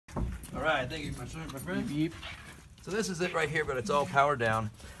All right, thank you, my friend. Beep. So this is it right here, but it's all powered down.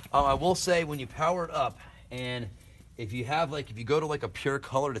 I will say when you power it up, and if you have if you go to like a pure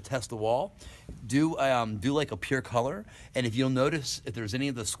color to test the wall, do like a pure color. And if you'll notice if there's any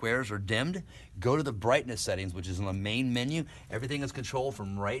of the squares are dimmed, go to the brightness settings, which is in the main menu. Everything is controlled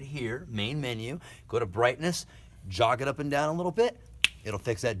from right here, main menu. Go to brightness, jog it up and down a little bit. It'll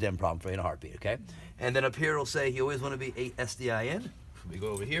fix that dim problem for you in a heartbeat, okay? And then up here it'll say you always want to be 8 SDI in. We go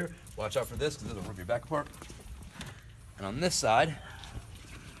over here, watch out for this because it'll rip your back apart. And on this side,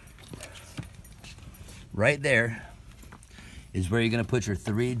 right there is where you're gonna put your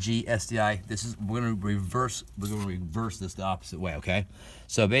 3G SDI. We're gonna reverse this the opposite way, okay?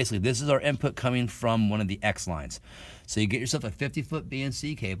 So basically this is our input coming from one of the X lines. So you get yourself a 50-foot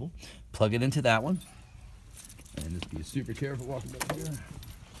BNC cable, plug it into that one. And just be super careful walking back here.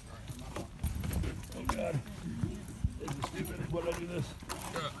 Oh God, this is stupid. Why did I do this?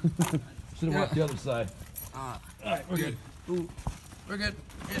 Should have walked the other side. All right, we're good. Ooh, we're good.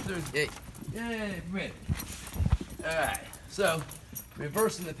 Yay! Yay! Great. All right. So,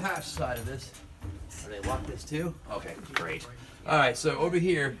 reversing the patch side of this. Are they locked this too? Okay, great. All right. So over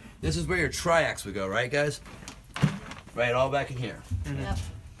here, this is where your triax would go, right, guys? Right, all back in here. Yep.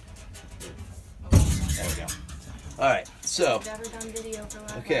 There we go. All right, so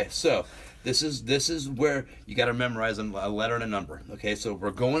okay, so this is where you got to memorize a letter and a number. Okay, so we're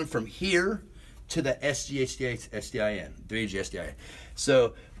going from here to the SDIN, 3G SDIN.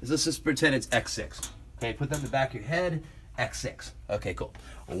 So let's just pretend it's X6. Okay, put that in the back of your head. X6. Okay, cool.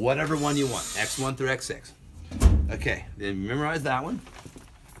 Whatever one you want, X1 through X6. Okay, then memorize that one.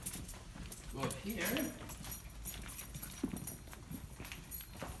 Go up here.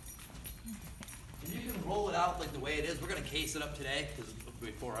 Roll it out like the way it is. We're gonna case it up today because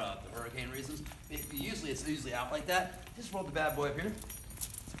before the hurricane reasons. It's usually out like that. Just roll the bad boy up here.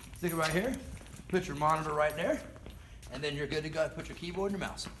 Stick it right here. Put your monitor right there, and then you're good to go. Put your keyboard and your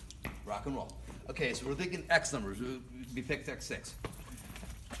mouse. Rock and roll. Okay, so we're thinking X numbers. We picked X6.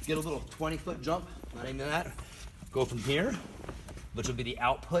 Get a little 20-foot jump. Not even that. Go from here, which will be the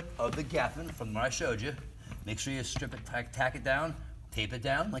output of the Geffen from what I showed you. Make sure you strip it, tack it down. Tape it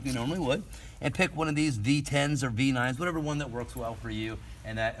down like you normally would, and pick one of these V10s or V9s, whatever one that works well for you,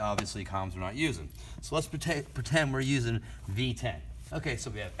 and that obviously comms we're not using. So let's pretend we're using V10. Okay,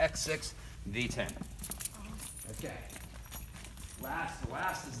 so we have X6, V10. Okay.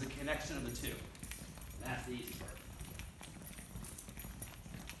 Last is the connection of the two. That's the easy part.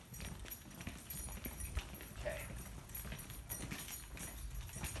 Okay.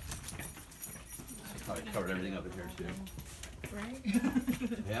 Probably covered everything up in here too. Right?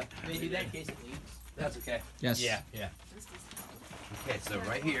 Yep. They do that in case it leaks. That's okay. Yes. Yeah. Okay, so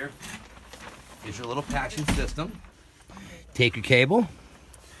right here is your little patching system. Take your cable.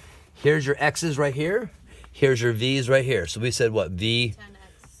 Here's your X's right here. Here's your V's right here. So we said what? V.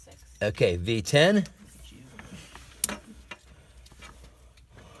 10X6. Okay, V10.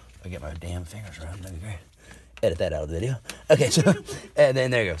 I get my damn fingers around. That'd be great. Edit that out of the video. Okay, so and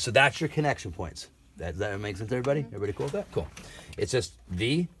then there you go. So that's your connection points. Does that make sense to everybody? Everybody cool with that? Cool. It's just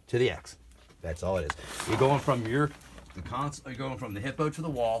V to the X. That's all it is. You're going from you're going from the hippo to the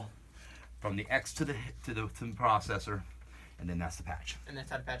wall, from the X to the processor, and then that's the patch. And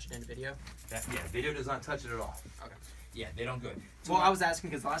that's how to patch it into video? Yeah, video does not touch it at all. Okay. Yeah, they don't good. Well, I was asking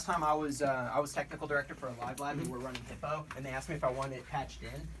because last time I was technical director for a live lab and we were running Hippo, and they asked me if I wanted it patched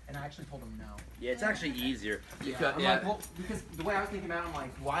in, and I actually told them no. Yeah, it's actually easier. Because, like, well, because the way I was thinking about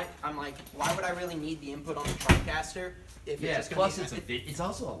it, why would I really need the input on the TriCaster if it's just going to be... it's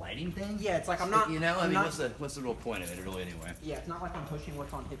also a lighting thing. Yeah, it's like I'm not... You know, I mean, what's the real point of it really anyway? Yeah, it's not like I'm pushing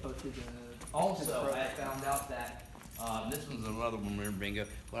what's on Hippo to the... Also, I found out that this was another one we were bingo.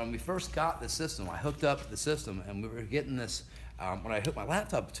 When we first got the system, I hooked up the system, and we were getting this. When I hooked my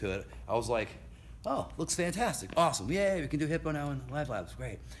laptop to it, I was like, "Oh, looks fantastic, awesome! Yay, we can do Hippo now in Live Labs,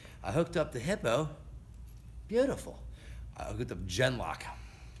 great." I hooked up the Hippo, beautiful. I hooked up Genlock,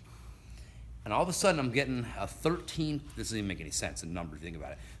 and all of a sudden I'm getting a 13. This doesn't even make any sense in numbers. Think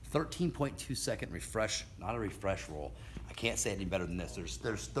about it. 13.2 second refresh, not a refresh roll. I can't say any better than this.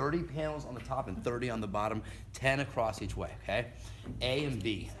 There's 30 panels on the top and 30 on the bottom, 10 across each way, okay? A and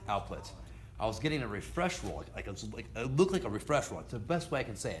B outputs. I was getting a refresh roll, it looked like a refresh roll. It's the best way I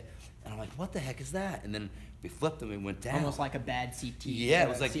can say it. And I'm like, what the heck is that? And then we flipped and we went down. Almost like a bad CT. Yeah, it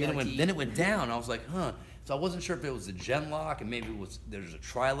was like, then it went down. I was like, huh. So I wasn't sure if it was a Genlock and maybe there's a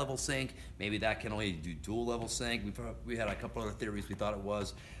tri-level sync. Maybe that can only do dual level sync. We had a couple other theories we thought it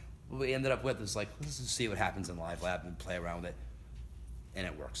was. What we ended up with is like, let's just see what happens in Live Lab and play around with it. And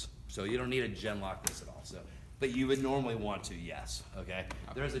it works. So you don't need a Genlock this at all. So but you would normally want to, yes, okay?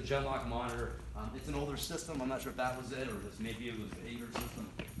 There is a Genlock monitor. It's an older system. I'm not sure if that was it, or this maybe it was the 8-year system.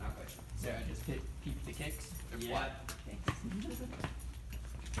 Not quite sure. So I just keep the kicks. Yeah. What?